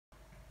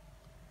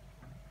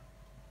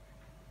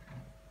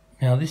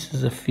Now this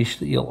is a fish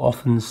that you'll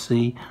often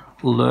see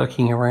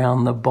lurking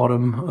around the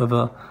bottom of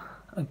a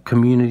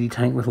community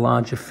tank with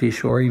larger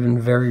fish, or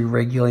even very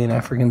regularly an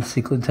African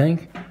cichlid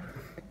tank,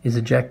 is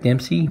a Jack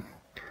Dempsey.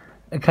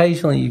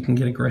 Occasionally you can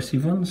get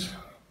aggressive ones,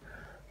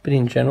 but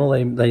in general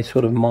they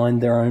sort of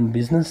mind their own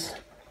business.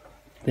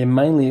 They're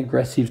mainly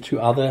aggressive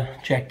to other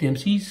Jack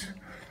Dempseys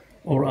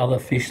or other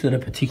fish that are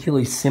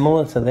particularly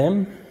similar to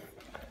them,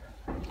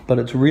 but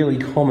it's really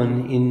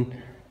common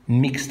in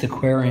mixed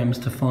aquariums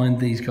to find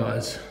these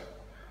guys,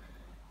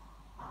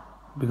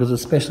 because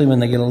especially when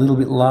they get a little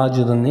bit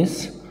larger than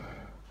this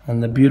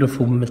and the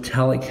beautiful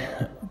metallic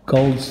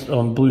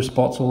gold blue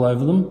spots all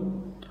over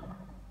them,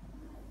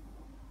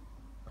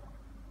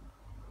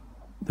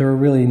 they're a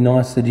really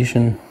nice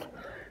addition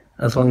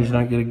as long as you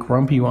don't get a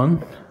grumpy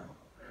one.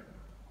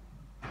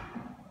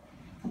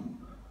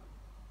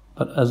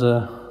 But as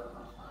a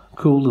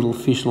cool little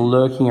fish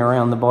lurking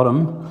around the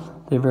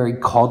bottom, they're very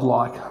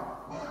cod-like.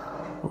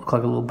 Look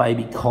like a little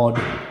baby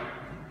cod.